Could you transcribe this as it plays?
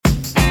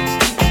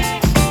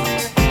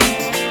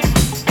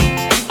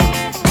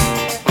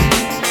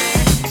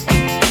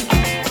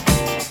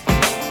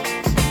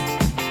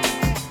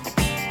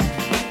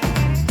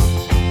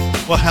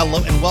Well,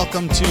 hello and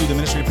welcome to the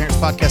Ministry of Parents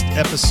Podcast,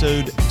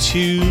 episode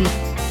 2.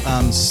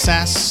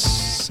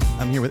 SAS.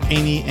 I'm here with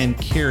Amy and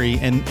Carrie,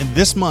 and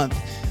this month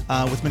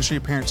with Ministry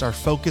of Parents, our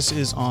focus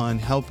is on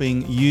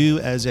helping you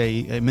as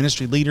a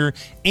ministry leader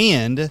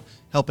and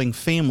helping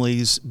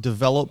families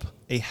develop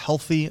a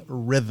healthy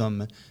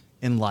rhythm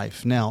in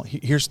life. Now,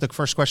 here's the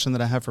first question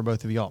that I have for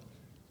both of y'all.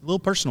 A little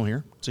personal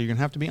here, so you're going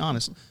to have to be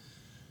honest.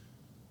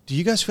 Do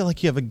you guys feel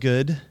like you have a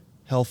good,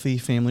 healthy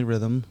family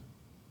rhythm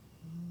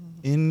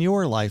in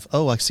your life?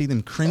 Oh, I see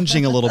them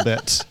cringing a little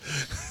bit.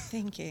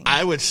 Thinking.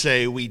 I would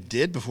say we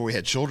did before we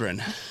had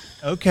children.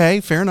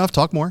 Okay, fair enough.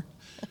 Talk more.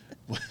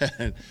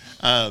 As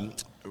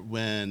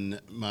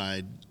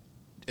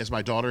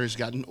my daughter has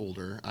gotten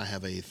older, I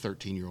have a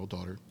 13-year-old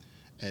daughter.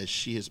 As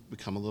she has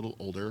become a little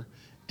older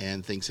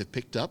and things have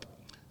picked up,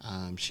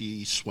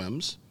 she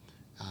swims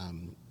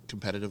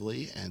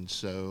competitively, and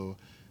so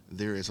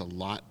there is a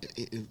lot.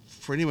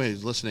 For anyone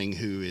who's listening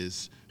who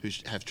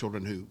have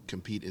children who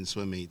compete in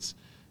swim meets,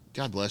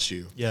 God bless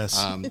you.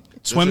 Yes.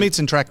 Swim meets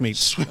and track meets.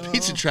 Swim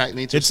meets and track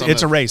meets. It's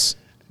a race.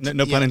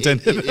 No pun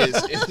intended.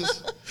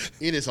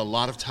 It is a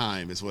lot of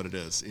time is what it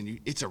is.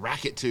 And it's a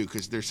racket, too,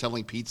 because they're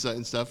selling pizza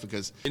and stuff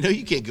because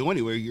you can't go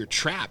anywhere. You're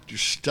trapped. You're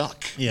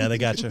stuck. Yeah, they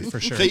got you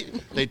for sure.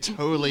 They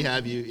totally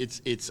have you.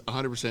 It's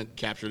 100%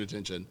 captured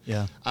attention.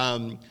 Yeah.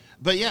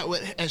 But yeah,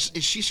 as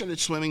she started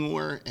swimming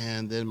more,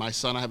 and then my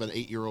son, I have an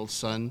 8-year-old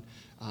son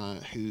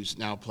who's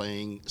now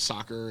playing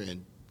soccer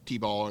and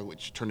T-ball,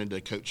 which turned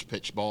into coach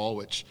pitch ball,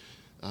 which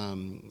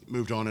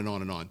moved on and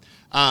on and on.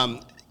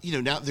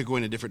 Now they're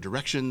going in different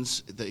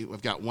directions.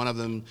 I've got one of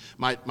them.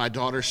 My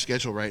daughter's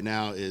schedule right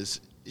now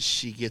is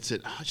she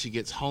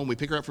gets home. We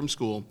pick her up from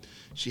school.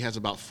 She has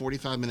about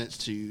 45 minutes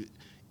to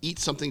eat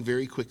something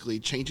very quickly,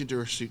 change into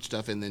her suit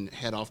stuff, and then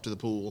head off to the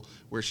pool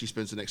where she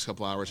spends the next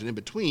couple hours. And in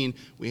between,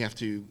 we have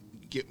to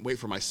wait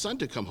for my son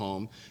to come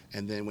home,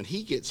 and then when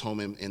he gets home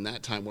in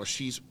that time where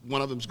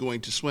one of them's going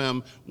to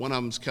swim, one of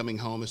them's coming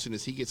home. As soon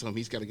as he gets home,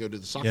 he's got to go to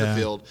the soccer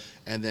field,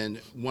 and then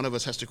one of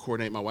us has to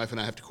coordinate. My wife and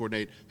I have to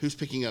coordinate who's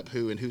picking up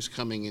who and who's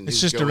coming and it's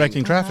who's just going.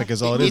 Directing traffic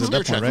is all it is at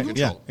that point, right?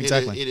 Control. Yeah,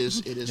 exactly. It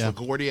is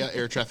LaGuardia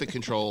air traffic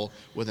control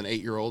with an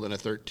 8-year-old and a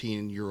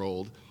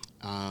 13-year-old,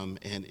 and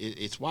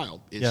it's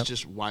wild. It's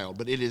just wild,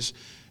 but it is.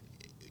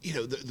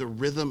 The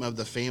rhythm of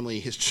the family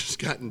has just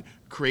gotten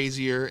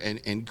crazier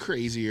and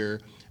crazier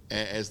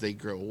as they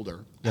grow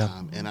older.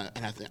 Yeah.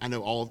 I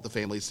know all of the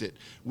families that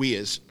we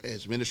as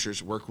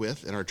ministers work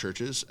with in our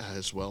churches,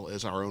 as well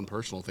as our own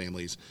personal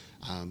families.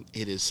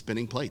 It is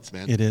spinning plates,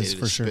 man. It is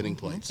for sure. Spinning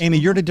plates. Amy,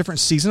 you're at a different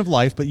season of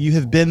life, but you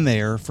have been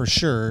there for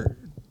sure.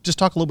 Just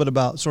talk a little bit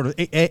about sort of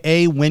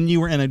when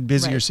you were in a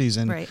busier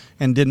season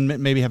and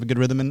didn't maybe have a good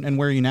rhythm, and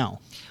where are you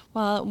now?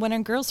 Well, when our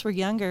girls were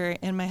younger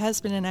and my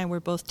husband and I were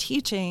both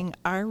teaching,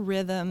 our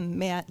rhythm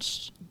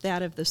matched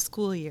that of the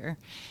school year.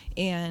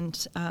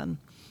 And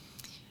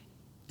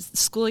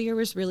school year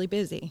was really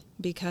busy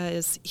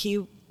because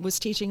he was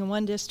teaching in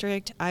one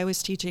district, I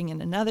was teaching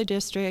in another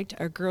district,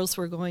 our girls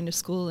were going to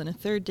school in a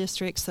third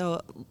district.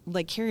 So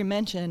like Carrie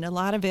mentioned, a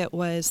lot of it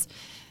was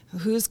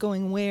who's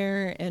going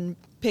where and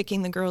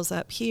picking the girls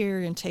up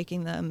here and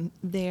taking them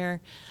there.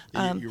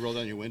 You roll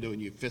down your window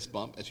and you fist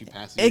bump as you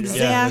pass.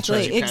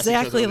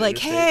 Exactly. Like,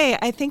 hey,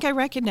 I think I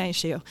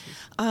recognize you.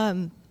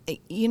 And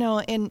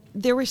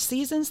there were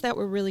seasons that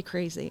were really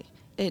crazy.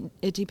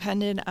 It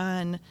depended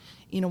on,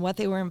 what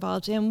they were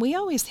involved in. We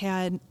always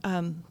had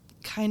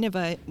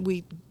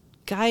we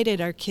guided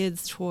our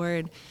kids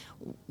toward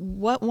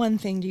what one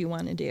thing do you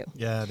want to do?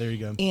 Yeah, there you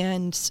go.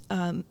 And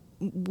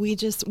we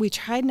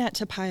tried not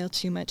to pile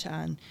too much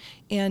on.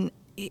 And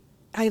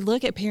I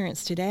look at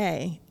parents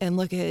today and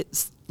look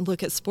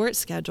at sports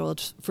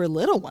schedules for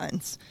little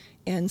ones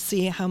and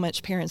see how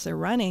much parents are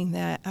running,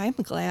 that I'm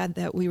glad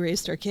that we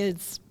raised our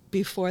kids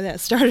before that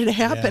started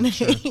happening.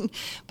 Yeah, sure.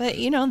 But,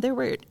 there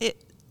were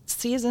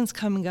seasons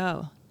come and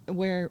go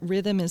where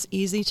rhythm is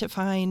easy to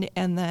find,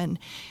 and then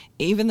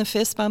even the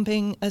fist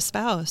bumping a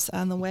spouse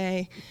on the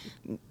way,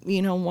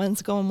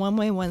 one's going one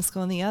way, one's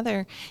going the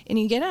other, and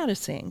you get out of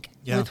sync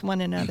with one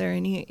another,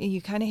 and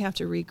you kind of have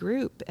to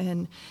regroup.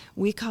 And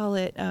we call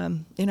it,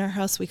 in our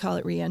house, we call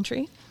it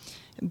reentry,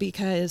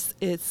 because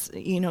it's,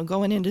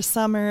 going into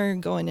summer,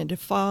 going into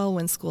fall,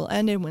 when school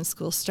ended, when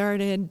school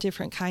started,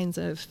 different kinds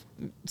of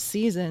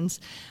seasons,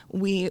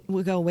 we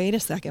go, wait a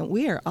second,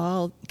 we are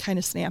all kind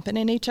of snapping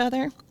at each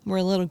other. We're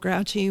a little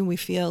grouchy. We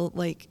feel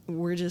like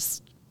we're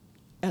just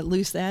at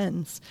loose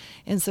ends.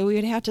 And so we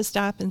would have to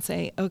stop and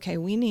say, okay,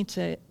 we need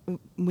to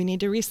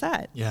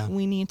reset. Yeah.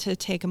 We need to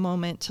take a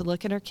moment to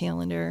look at our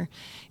calendar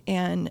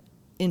and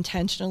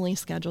intentionally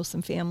schedule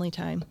some family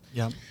time.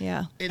 Yeah.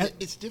 Yeah.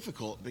 It's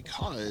difficult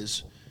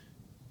because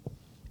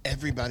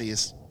everybody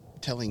is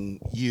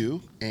telling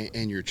you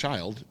and your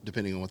child,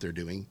 depending on what they're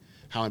doing,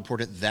 how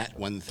important that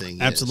one thing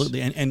is.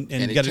 Absolutely. And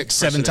you got it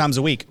 7 times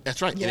a week.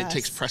 That's right. Yes. And it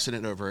takes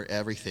precedent over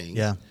everything.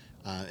 Yeah.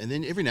 And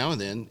then every now and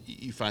then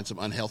you find some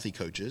unhealthy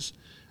coaches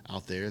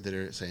out there that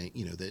are saying,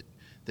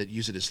 that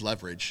use it as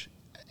leverage.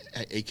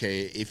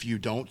 AKA, if you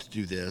don't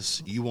do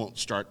this, you won't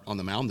start on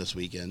the mound this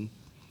weekend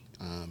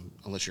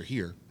unless you're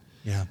here.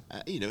 Yeah.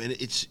 And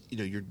it's,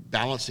 you're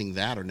balancing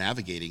that or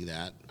navigating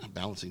that.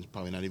 Balancing is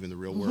probably not even the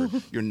real word.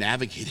 You're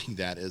navigating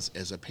that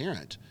as a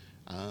parent.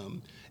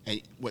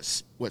 And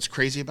what's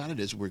crazy about it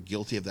is we're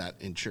guilty of that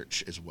in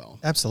church as well.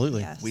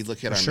 Absolutely. Yes. We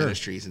look at our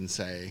ministries and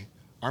say,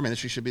 our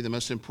ministry should be the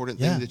most important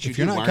thing that you do. If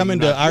you're not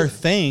coming to our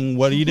thing,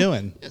 what are you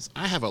doing? Yes,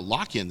 I have a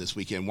lock-in this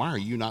weekend. Why are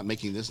you not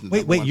making this?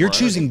 Wait, you're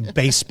choosing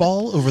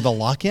baseball over the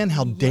lock-in?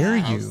 How dare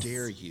you? How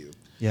dare you?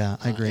 Yeah,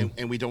 I agree.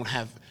 And we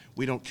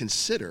don't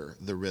consider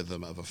the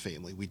rhythm of a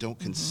family. We don't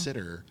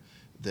consider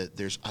that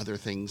there's other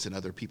things and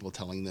other people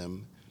telling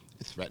them,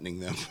 threatening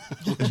them.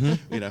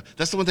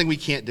 That's the one thing we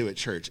can't do at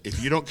church.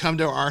 If you don't come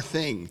to our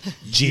thing,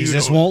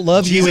 Jesus won't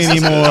love you Jesus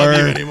anymore. Won't love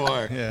you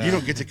anymore. Yeah. You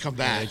don't get to come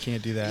back. I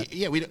can't do that.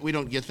 Yeah, we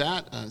don't get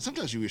that.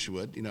 Sometimes you wish you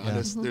would. I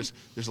know there's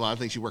a lot of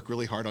things you work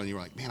really hard on. You're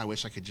like, man, I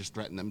wish I could just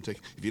threaten them to.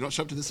 If you don't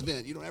show up to this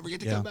event, you don't ever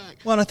get to come back.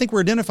 Well, and I think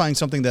we're identifying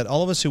something that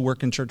all of us who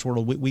work in church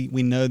world,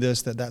 we know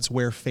that's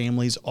where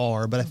families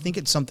are. But I think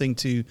it's something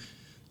to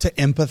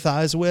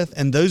empathize with.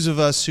 And those of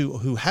us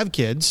who have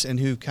kids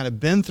and who've kind of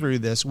been through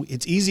this,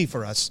 it's easy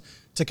for us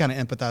to kind of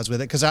empathize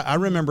with it. Because I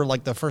remember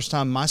like the first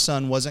time my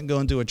son wasn't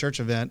going to a church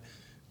event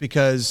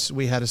because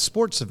we had a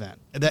sports event.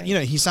 That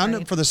he signed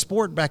up for the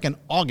sport back in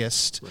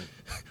August. Right.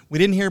 We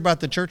didn't hear about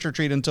the church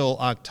retreat until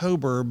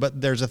October,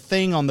 but there's a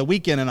thing on the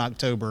weekend in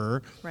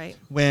October. Right.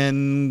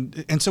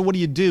 And so what do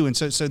you do? And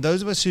so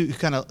those of us who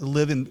kind of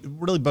live in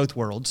really both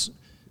worlds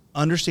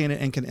understand it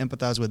and can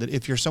empathize with it.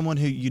 If you're someone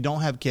who you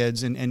don't have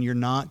kids and you're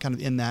not kind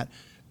of in that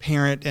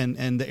parent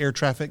and the air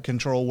traffic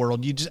control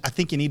world, I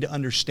think you need to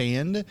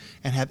understand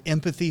and have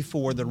empathy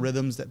for the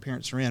rhythms that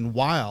parents are in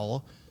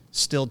while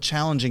still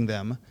challenging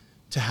them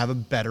to have a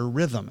better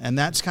rhythm. And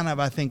that's kind of,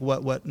 I think,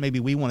 what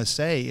maybe we want to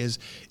say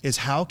is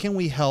how can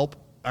we help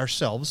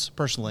ourselves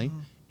personally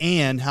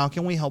and how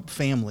can we help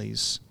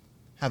families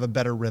have a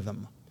better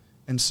rhythm?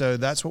 And so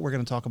that's what we're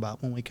going to talk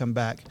about when we come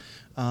back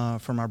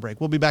from our break.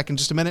 We'll be back in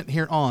just a minute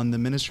here on the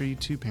Ministry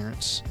to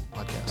Parents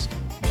podcast.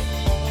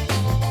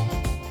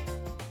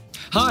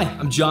 Hi,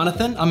 I'm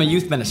Jonathan. I'm a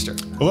youth minister.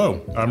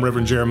 Hello, I'm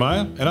Reverend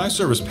Jeremiah, and I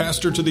serve as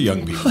pastor to the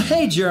young people.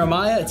 Hey,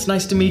 Jeremiah. It's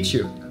nice to meet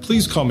you.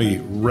 Please call me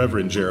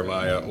Reverend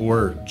Jeremiah,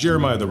 or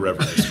Jeremiah the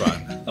Reverend is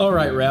fine. All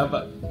right,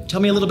 Rev. Tell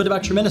me a little bit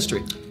about your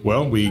ministry.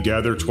 Well, we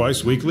gather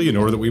twice weekly in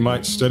order that we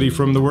might study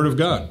from the Word of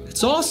God.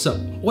 It's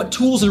awesome. What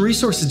tools and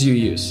resources do you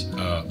use?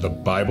 The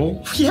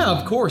Bible. Yeah,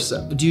 of course.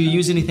 Do you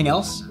use anything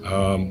else?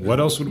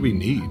 What else would we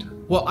need?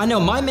 Well, I know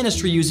my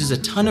ministry uses a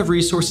ton of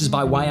resources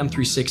by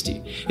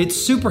YM360. It's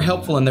super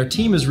helpful and their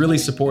team is really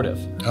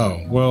supportive.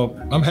 Oh, well,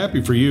 I'm happy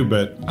for you,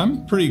 but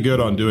I'm pretty good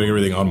on doing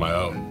everything on my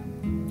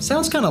own.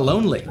 Sounds kind of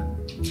lonely.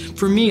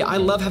 For me, I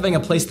love having a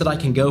place that I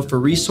can go for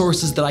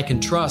resources that I can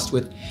trust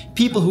with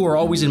people who are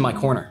always in my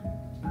corner.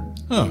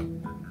 Huh.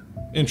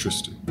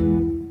 Interesting.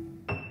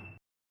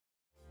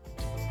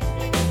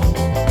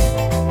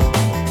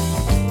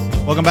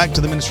 Welcome back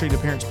to the Ministry to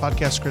Parents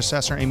podcast. Chris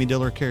Sasser, Amy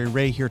Diller, Carrie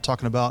Ray here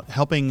talking about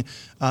helping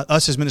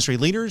us as ministry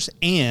leaders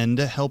and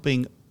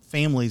helping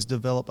families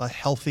develop a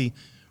healthy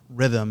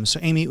rhythm. So,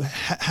 Amy,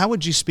 how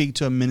would you speak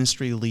to a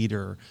ministry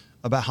leader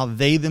about how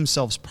they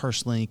themselves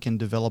personally can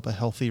develop a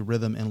healthy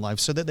rhythm in life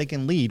so that they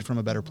can lead from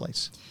a better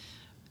place?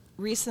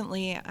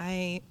 Recently,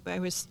 I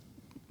was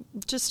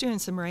just doing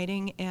some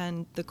writing,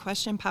 and the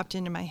question popped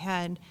into my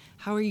head,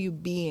 how are you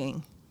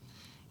being?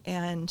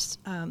 And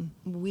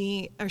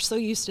we are so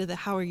used to the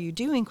how are you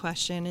doing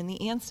question, and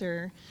the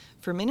answer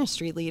for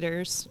ministry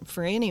leaders,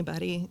 for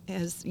anybody,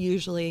 is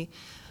usually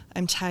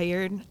I'm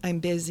tired, I'm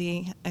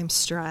busy, I'm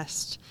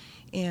stressed.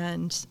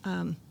 And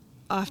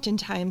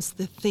oftentimes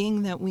the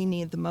thing that we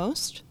need the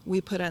most,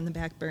 we put on the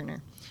back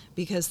burner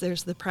because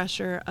there's the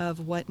pressure of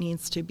what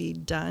needs to be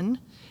done.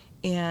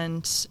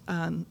 And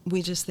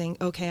we just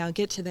think, okay, I'll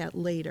get to that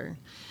later.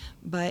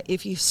 But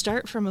if you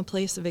start from a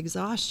place of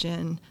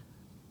exhaustion,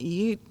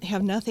 you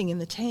have nothing in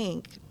the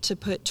tank to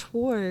put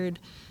toward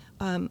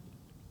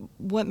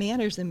what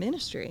matters in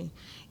ministry.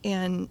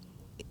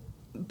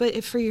 But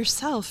if for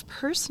yourself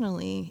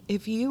personally,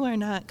 if you are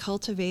not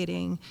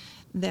cultivating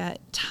that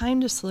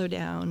time to slow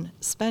down,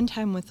 spend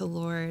time with the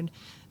Lord,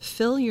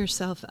 fill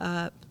yourself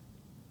up,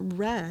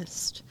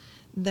 rest,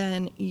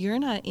 then you're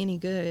not any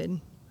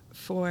good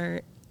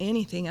for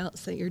anything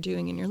else that you're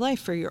doing in your life,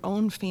 for your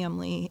own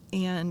family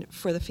and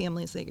for the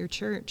families at your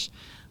church.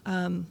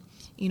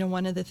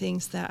 One of the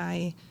things that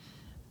I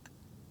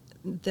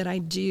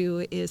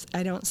do is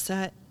I don't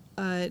set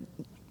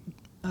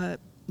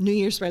New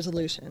Year's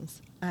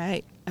resolutions.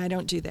 I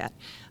don't do that.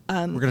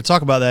 We're going to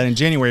talk about that in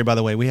January, by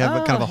the way. We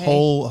have a kind of a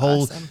whole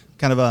awesome.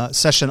 kind of a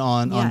session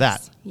on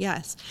that.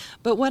 Yes.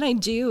 But what I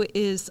do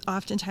is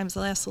oftentimes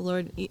I'll ask the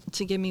Lord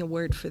to give me a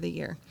word for the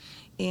year.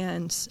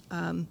 And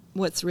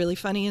what's really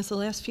funny is the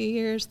last few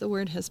years, the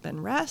word has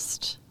been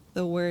rest,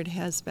 the word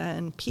has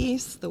been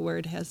peace, the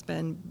word has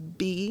been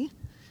be.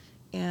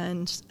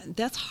 And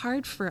that's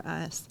hard for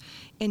us.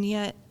 And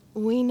yet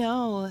we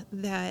know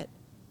that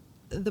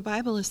the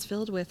Bible is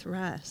filled with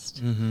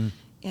rest.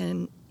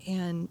 Mm-hmm.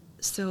 And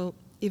so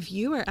if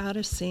you are out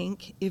of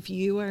sync, if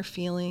you are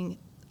feeling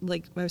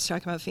like I was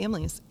talking about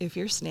families, if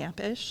you're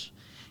snappish,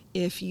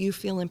 if you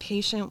feel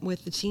impatient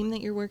with the team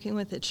that you're working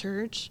with at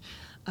church,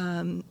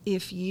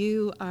 if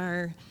you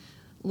are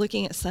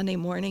looking at Sunday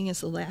morning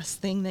as the last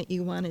thing that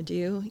you want to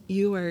do,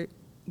 you are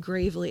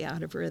gravely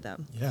out of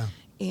rhythm. Yeah.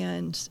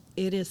 And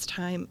it is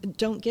time.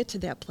 Don't get to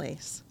that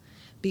place,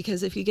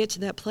 because if you get to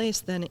that place,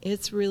 then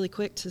it's really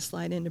quick to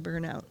slide into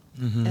burnout,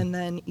 and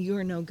then you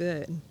are no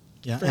good.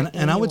 Yeah, for and I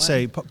anyone. would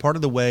say part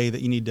of the way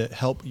that you need to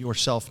help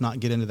yourself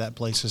not get into that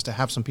place is to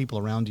have some people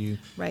around you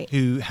Right.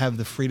 who have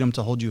the freedom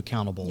to hold you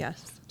accountable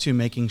Yes. to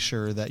making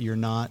sure that you're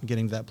not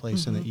getting to that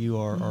place and that you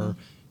are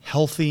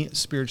healthy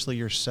spiritually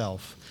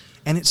yourself.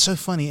 And it's so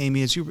funny,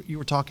 Amy, as you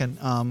were talking,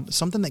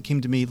 something that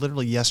came to me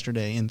literally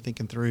yesterday in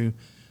thinking through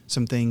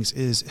some things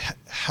is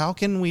how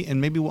can we,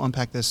 and maybe we'll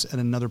unpack this at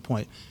another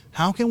point,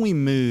 how can we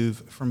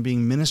move from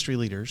being ministry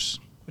leaders,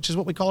 which is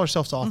what we call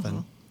ourselves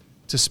often,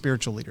 to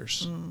spiritual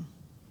leaders?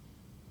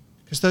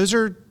 Because those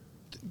are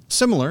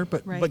similar,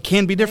 but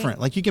can be different.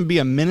 Right. Like you can be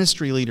a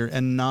ministry leader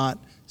and not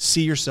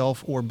see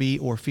yourself or be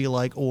or feel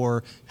like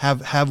or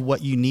have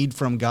what you need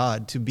from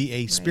God to be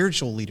a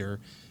spiritual leader.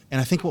 And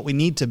I think what we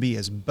need to be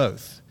is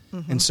both.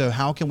 And so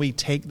how can we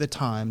take the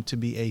time to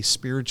be a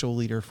spiritual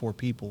leader for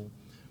people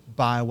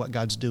by what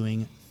God's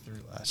doing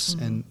through us?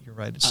 And you're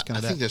right. It's kind I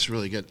of think that's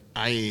really good.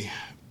 I,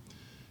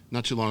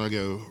 not too long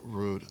ago,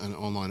 wrote an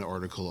online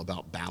article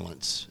about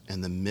balance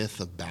and the myth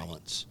of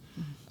balance.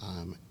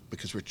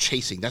 Because we're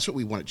chasing, that's what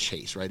we want to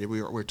chase, right?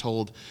 We're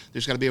told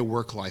there's got to be a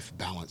work-life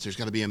balance. There's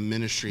got to be a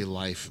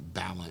ministry-life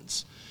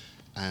balance.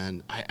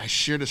 And I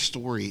shared a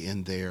story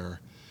in there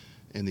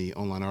in the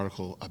online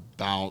article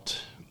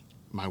about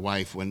my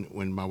wife.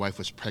 When my wife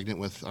was pregnant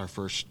with our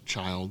first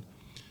child,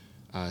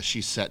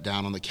 she sat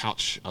down on the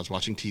couch. I was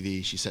watching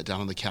TV. She sat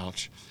down on the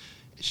couch.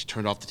 She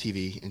turned off the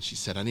TV, and she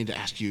said, I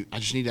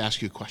just need to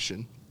ask you a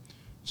question. I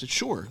said,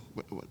 sure.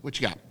 What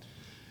you got?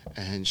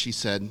 And she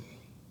said,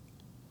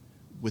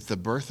 with the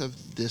birth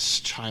of this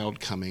child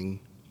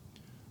coming,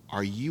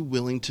 are you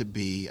willing to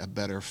be a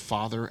better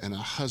father and a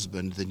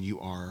husband than you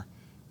are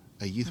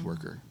a youth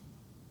worker?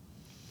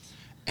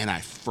 And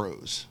I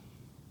froze.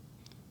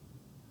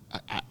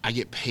 I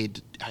get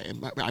paid.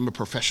 I'm a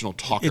professional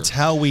talker. it's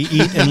how we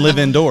eat and live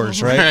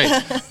indoors, right?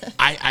 Right.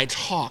 I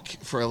talk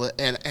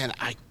and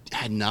I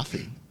had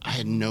nothing. I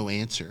had no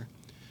answer.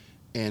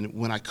 And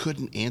when I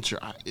couldn't answer,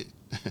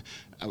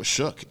 I was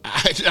shook.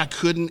 I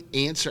couldn't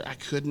answer. I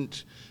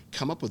couldn't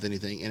come up with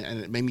anything,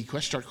 and it made me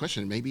start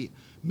questioning.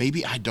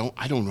 Maybe I don't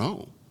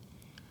know.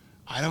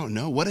 I don't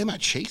know. What am I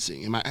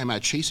chasing? Am I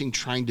chasing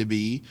trying to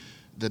be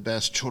the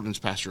best children's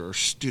pastor or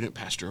student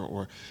pastor,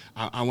 or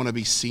I want to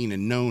be seen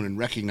and known and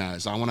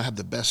recognized. I want to have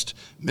the best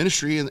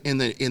ministry in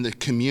the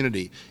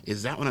community.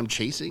 Is that what I'm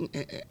chasing?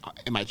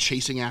 Am I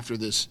chasing after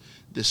this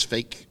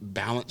fake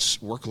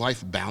balance,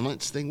 work-life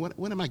balance thing?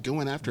 What am I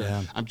going after?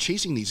 Yeah. I'm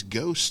chasing these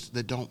ghosts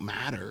that don't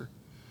matter.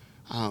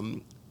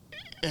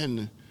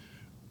 And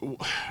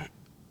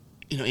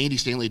Andy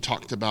Stanley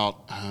talked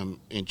about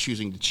in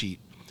Choosing to Cheat.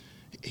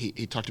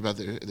 He talked about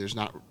there's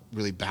not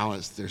really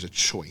balance. There's a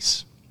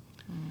choice.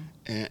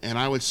 And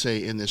I would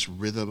say in this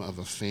rhythm of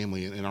a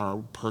family, in our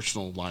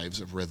personal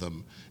lives of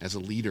rhythm, as a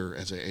leader,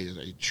 as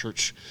a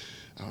church,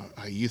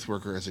 a youth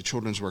worker, as a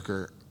children's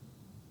worker,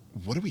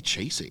 what are we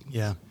chasing?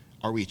 Yeah.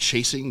 Are we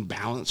chasing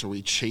balance? Are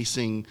we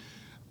chasing,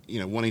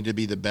 wanting to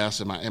be the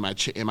best? Am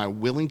I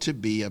willing to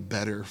be a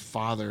better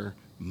father,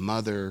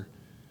 mother,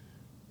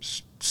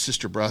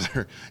 sister,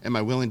 brother? Am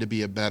I willing to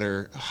be a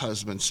better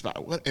husband,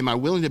 spouse? Am I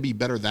willing to be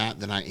better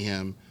than I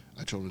am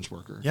a children's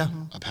worker? Yeah.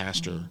 A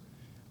pastor,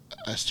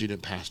 a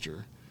student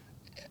pastor?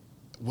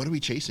 What are we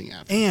chasing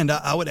after? And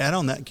I would add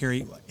on that,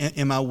 Carrie,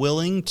 am I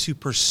willing to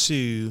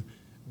pursue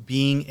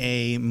being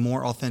a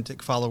more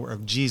authentic follower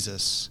of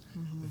Jesus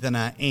than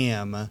I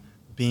am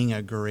being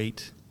a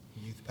great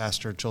youth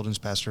pastor, children's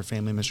pastor,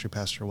 family ministry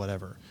pastor,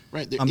 whatever?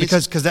 Right.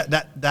 Because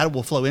that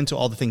will flow into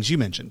all the things you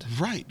mentioned.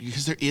 Right.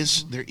 Because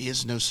there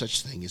is no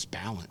such thing as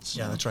balance.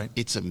 Yeah, that's right.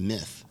 It's a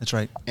myth. That's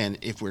right. And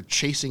if we're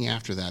chasing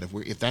after that,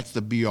 if that's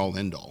the be all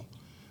end all,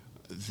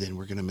 then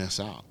we're going to miss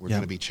out. We're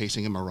going to be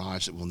chasing a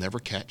mirage that we'll never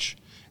catch,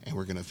 and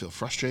we're going to feel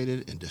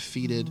frustrated and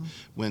defeated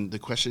when the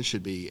question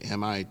should be,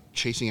 am I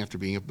chasing after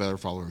being a better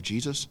follower of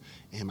Jesus?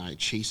 Am I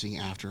chasing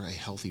after a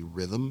healthy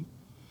rhythm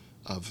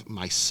of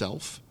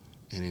myself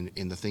and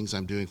in the things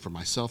I'm doing for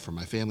myself, for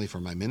my family, for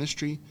my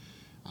ministry?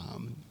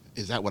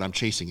 Is that what I'm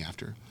chasing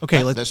after?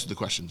 Okay, that's the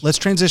question. Let's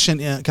transition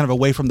kind of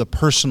away from the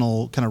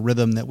personal kind of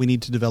rhythm that we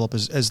need to develop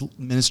as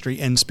ministry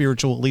and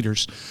spiritual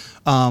leaders.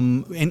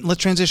 And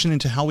let's transition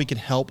into how we can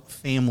help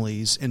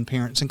families and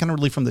parents, and kind of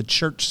really from the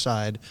church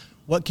side,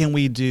 what can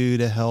we do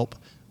to help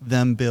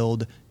them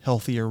build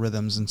healthier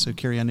rhythms? And so,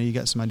 Carrie, I know you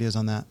got some ideas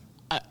on that.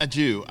 I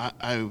do.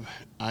 I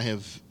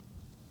have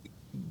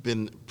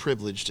been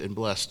privileged and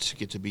blessed to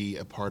get to be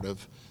a part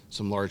of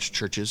some large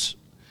churches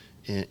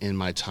in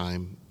my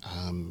time.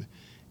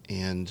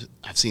 And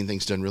I've seen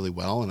things done really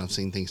well, and I've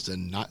seen things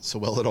done not so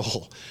well at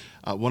all.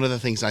 One of the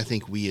things I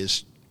think we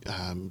as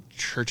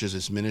churches,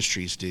 as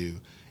ministries do,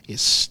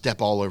 is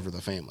step all over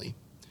the family.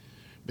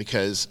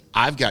 because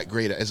I've got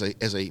great, as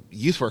a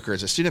youth worker,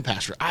 as a student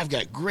pastor, I've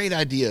got great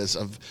ideas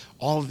of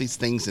all of these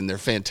things, and they're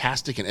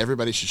fantastic, and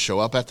everybody should show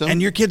up at them. And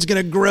your kid's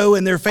going to grow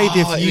in their faith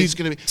if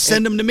you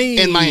send them to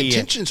me. And my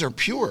intentions are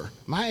pure.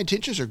 My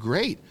intentions are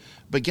great.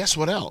 But guess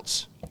what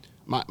else?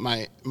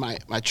 My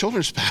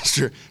children's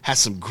pastor has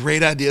some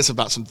great ideas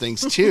about some things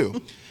too.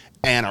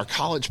 And our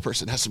college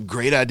person has some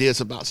great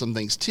ideas about some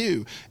things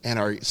too. And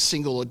our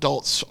single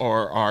adults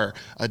or our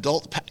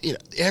adult,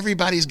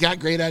 everybody's got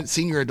great ideas.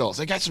 Senior adults,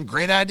 they got some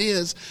great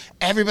ideas.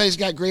 Everybody's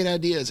got great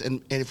ideas.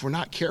 And if we're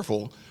not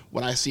careful,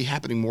 what I see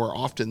happening more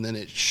often than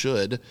it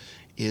should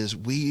is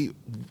we,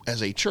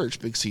 as a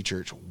church, Big C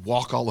Church,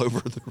 walk all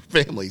over the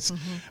families.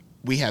 Mm-hmm.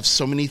 We have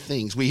so many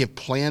things. We have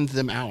planned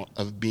them out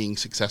of being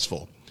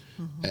successful.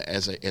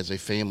 As a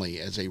family,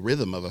 as a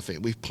rhythm of a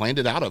family. We've planned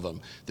it out of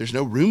them. There's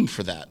no room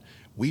for that.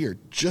 We are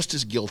just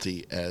as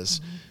guilty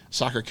as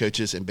soccer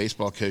coaches and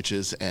baseball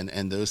coaches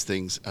and those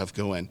things of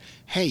going,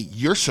 hey,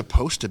 you're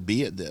supposed to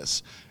be at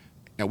this.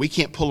 Now, we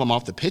can't pull them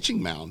off the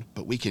pitching mound,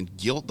 but we can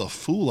guilt the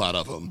fool out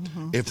of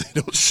them if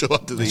they don't show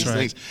up to these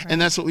things. Right.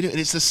 And that's what we do. And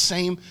it's the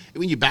same,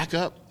 when you back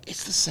up,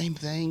 it's the same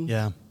thing.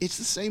 Yeah. It's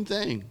the same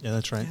thing. Yeah,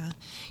 that's right. Yeah.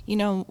 You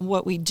know,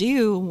 what we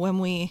do when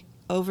we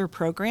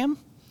over-program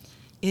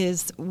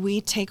is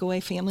we take away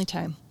family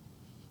time.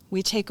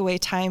 We take away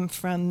time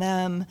from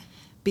them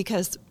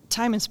because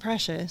time is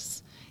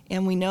precious,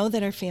 and we know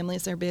that our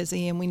families are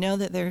busy, and we know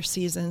that there are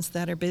seasons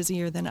that are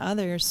busier than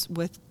others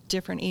with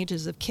different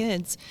ages of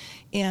kids.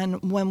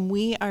 And when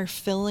we are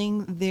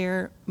filling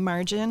their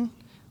margin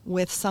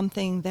with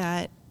something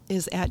that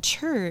is at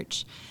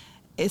church,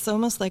 it's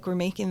almost like we're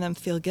making them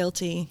feel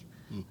guilty.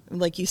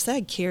 Like you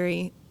said,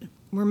 Carrie,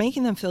 we're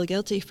making them feel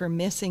guilty for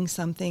missing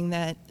something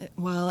that,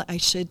 well, I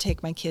should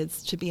take my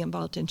kids to be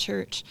involved in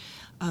church.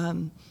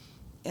 And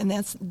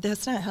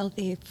that's not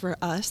healthy for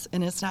us,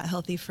 and it's not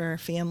healthy for our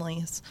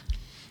families.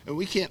 And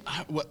we can't,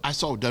 what I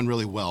saw done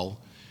really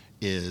well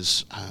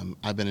is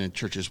I've been in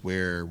churches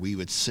where we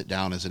would sit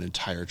down as an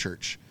entire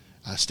church,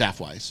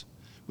 staff-wise.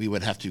 We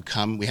would have to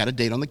come, we had a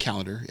date on the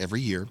calendar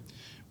every year.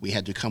 We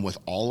had to come with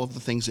all of the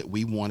things that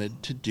we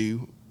wanted to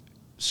do,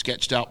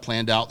 sketched out,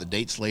 planned out, the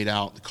dates laid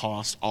out, the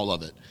cost, all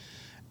of it.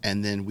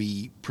 And then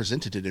we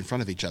presented it in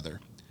front of each other.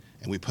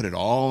 And we put it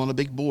all on a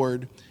big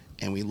board,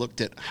 and we looked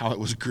at how it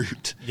was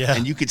grouped. Yeah.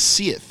 And you could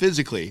see it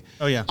physically.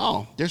 Oh, yeah.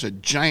 Oh, there's a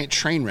giant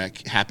train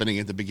wreck happening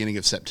at the beginning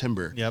of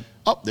September. Yep.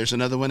 Oh, there's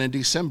another one in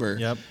December.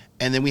 Yep.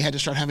 And then we had to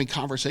start having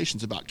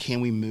conversations about,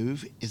 can we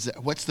move?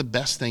 What's the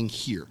best thing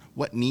here?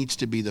 What needs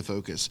to be the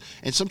focus?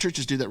 And some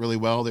churches do that really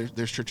well.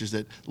 There's churches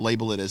that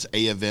label it as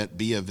A event,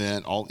 B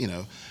event, all,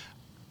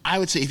 I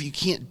would say if you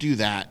can't do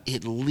that,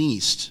 at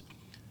least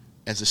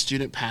as a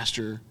student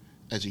pastor,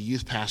 as a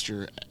youth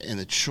pastor, and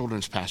a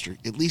children's pastor,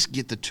 at least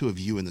get the two of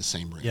you in the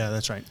same room. Yeah,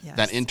 that's right. Yes.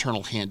 That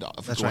internal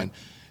handoff. That's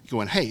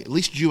going, hey, at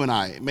least you and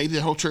I, maybe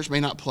the whole church may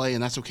not play,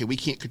 and that's okay. We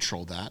can't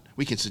control that.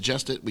 We can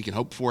suggest it, we can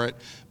hope for it,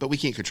 but we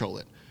can't control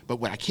it. But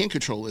what I can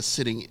control is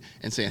sitting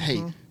and saying,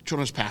 hey,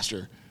 children's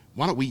pastor,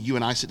 why don't you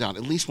and I sit down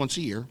at least once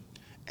a year,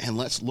 and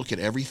let's look at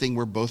everything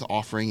we're both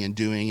offering and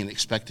doing and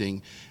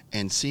expecting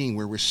and seeing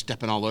where we're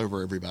stepping all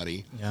over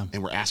everybody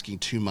and we're asking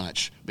too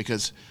much.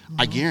 Because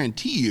I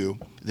guarantee you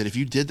that if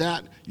you did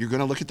that, you're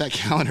going to look at that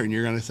calendar and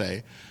you're going to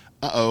say,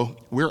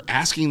 we're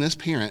asking this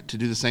parent to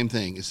do the same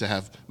thing, is to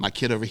have my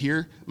kid over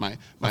here, my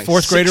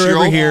fourth grader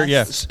over here.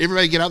 Yes.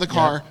 Everybody get out of the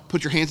car,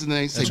 put your hands in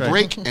the say right.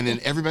 break, and then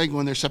everybody go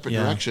in their separate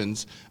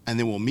directions, and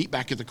then we'll meet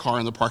back at the car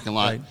in the parking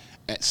lot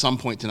at some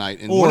point tonight.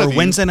 And or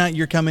Wednesday night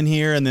you're coming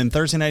here, and then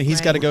Thursday night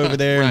he's got to go over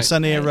there, and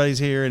Sunday everybody's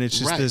here, and it's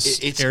just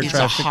this air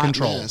traffic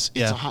control. It's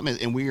a hot mess,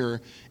 and we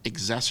are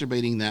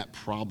exacerbating that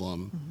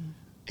problem,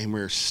 and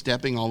we're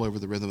stepping all over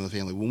the rhythm of the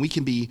family. When we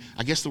can be,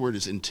 I guess the word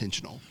is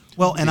intentional.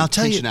 Well, and I'll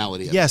tell you,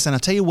 yes, and I'll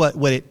tell you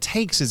what it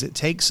takes is it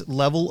takes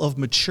level of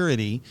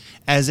maturity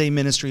as a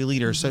ministry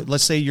leader. So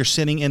let's say you're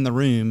sitting in the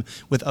room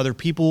with other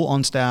people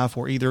on staff,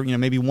 or either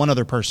maybe one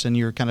other person,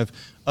 your kind of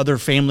other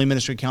family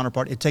ministry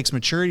counterpart. It takes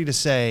maturity to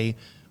say,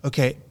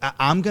 okay,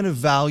 I'm going to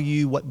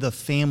value what the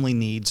family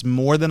needs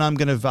more than I'm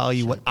going to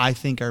value what I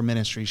think our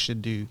ministry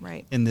should do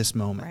in this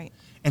moment. Right.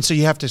 And so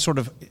you have to sort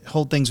of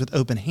hold things with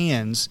open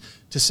hands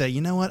to say, you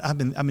know what, I've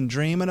been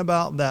dreaming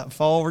about that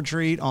fall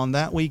retreat on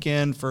that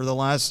weekend for the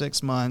last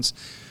 6 months,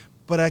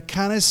 but I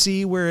kind of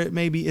see where it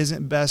maybe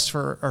isn't best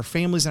for our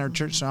families and our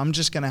church, so I'm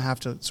just going to have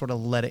to sort of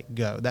let it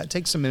go. That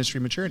takes some ministry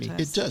maturity.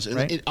 It does. And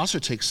right? it also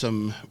takes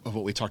some of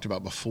what we talked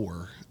about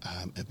before,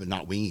 but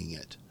not winging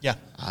it. Yeah,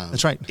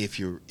 that's right. If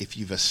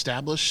you've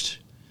established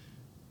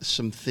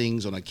some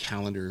things on a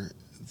calendar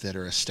that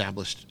are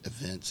established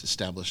events,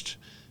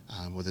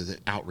 whether they're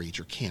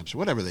outreach or camps or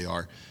whatever they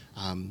are,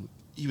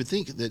 you would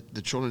think that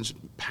the children's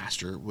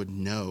pastor would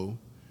know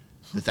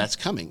that that's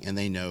coming, and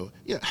they know,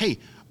 hey,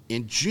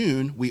 in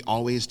June, we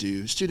always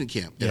do student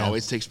camp. It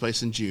always takes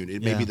place in June.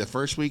 It may be the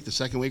first week, the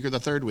second week, or the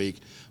third week,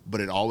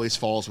 but it always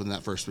falls within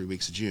that first 3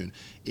 weeks of June.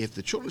 If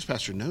the children's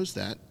pastor knows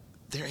that,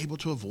 they're able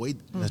to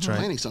avoid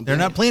planning something. They're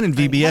not planning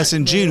VBS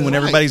in June when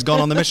everybody's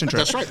gone on the mission trip.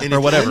 That's right. And or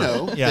if whatever. they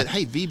know that,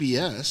 hey,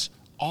 VBS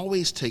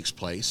always takes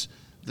place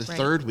the Right.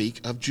 third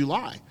week of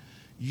July.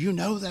 You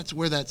know that's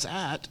where that's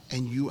at,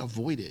 and you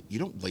avoid it. You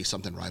don't lay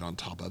something right on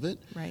top of it.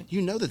 Right.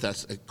 You know that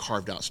that's a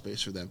carved out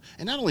space for them.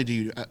 And not only do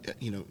you,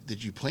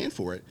 did you plan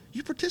for it,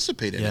 you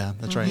participate in it. Yeah,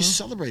 that's right. You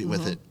celebrate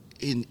with it,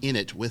 in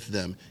it with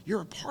them. You're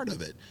a part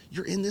of it.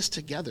 You're in this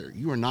together.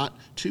 You are not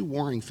two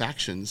warring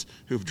factions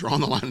who have drawn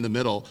the line in the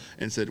middle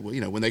and said, well,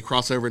 when they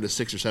cross over into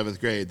 6th or 7th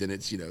grade, then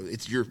it's,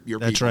 it's your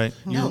That's people. right.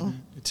 No.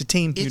 It's a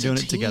team. You're It's doing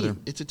a it together.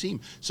 team. It's a team.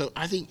 So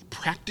I think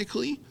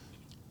practically,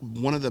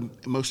 one of the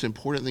most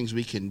important things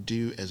we can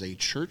do as a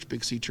church,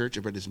 Big C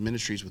Church, but as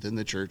ministries within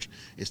the church,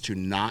 is to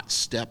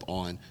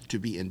to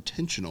be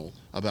intentional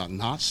about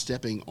not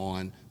stepping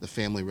on the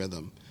family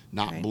rhythm,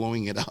 not Right.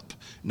 blowing it up,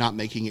 not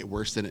making it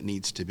worse than it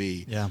needs to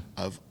be. Yeah.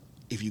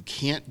 If you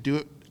can't do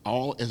it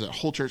all as a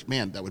whole church,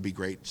 man, that would be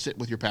great. Sit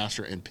with your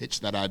pastor and pitch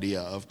that idea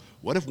of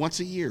what if once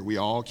a year we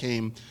all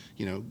came,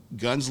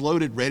 guns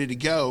loaded, ready to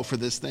go for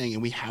this thing,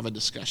 and we have a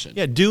discussion.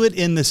 Yeah, do it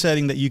in the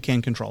setting that you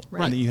can control,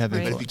 Right. and that you have Right.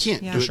 But influence. if you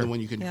can't, Yeah. do it Sure. in the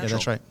one you can Yeah. Yeah, control.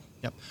 that's right.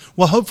 Yep.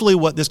 Well, hopefully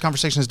what this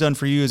conversation has done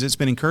for you is it's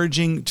been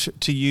encouraging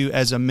to you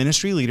as a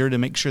ministry leader to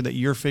make sure that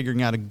you're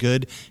figuring out a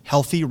good,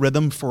 healthy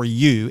rhythm for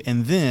you,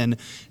 and then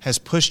has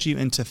pushed you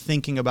into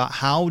thinking about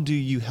how do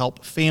you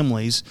help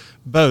families,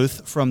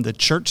 both from the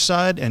church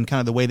side and kind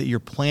of the way that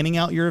you're planning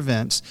out your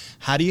events.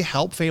 How do you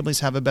help families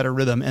have a better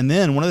rhythm? And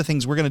then one of the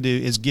things we're going to do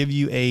is give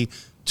you a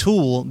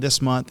tool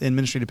this month in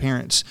Ministry to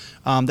Parents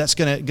that's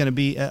going to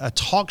be a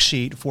talk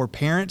sheet for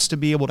parents to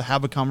be able to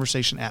have a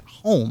conversation at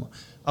home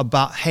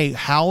about, hey,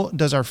 how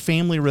does our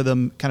family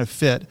rhythm kind of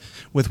fit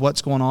with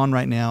what's going on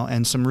right now?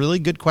 And some really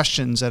good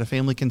questions that a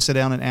family can sit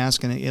down and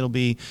ask. And it'll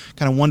be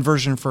kind of one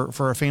version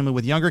for a family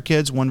with younger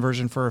kids, one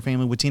version for a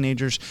family with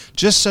teenagers,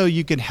 just so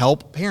you can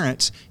help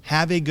parents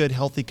have a good,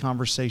 healthy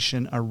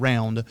conversation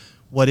around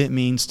what it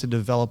means to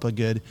develop a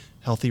good,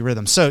 healthy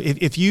rhythm. So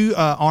if you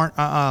aren't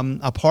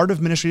a part of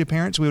Ministry to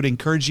Parents, we would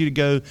encourage you to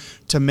go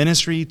to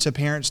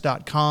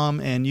ministrytoparents.com,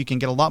 and you can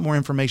get a lot more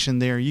information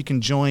there. You can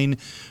join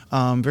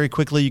very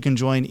quickly. You can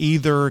join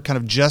either kind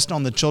of just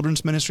on the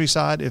children's ministry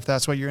side, if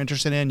that's what you're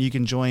interested in. You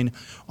can join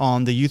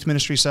on the youth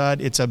ministry side.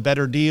 It's a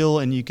better deal,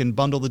 and you can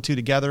bundle the two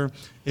together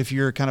if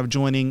you're kind of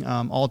joining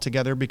all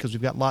together, because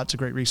we've got lots of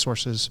great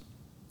resources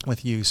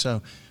with you.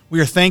 So we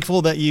are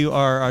thankful that you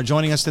are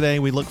joining us today.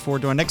 We look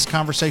forward to our next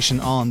conversation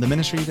on the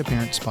Ministry to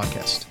Parents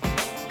podcast.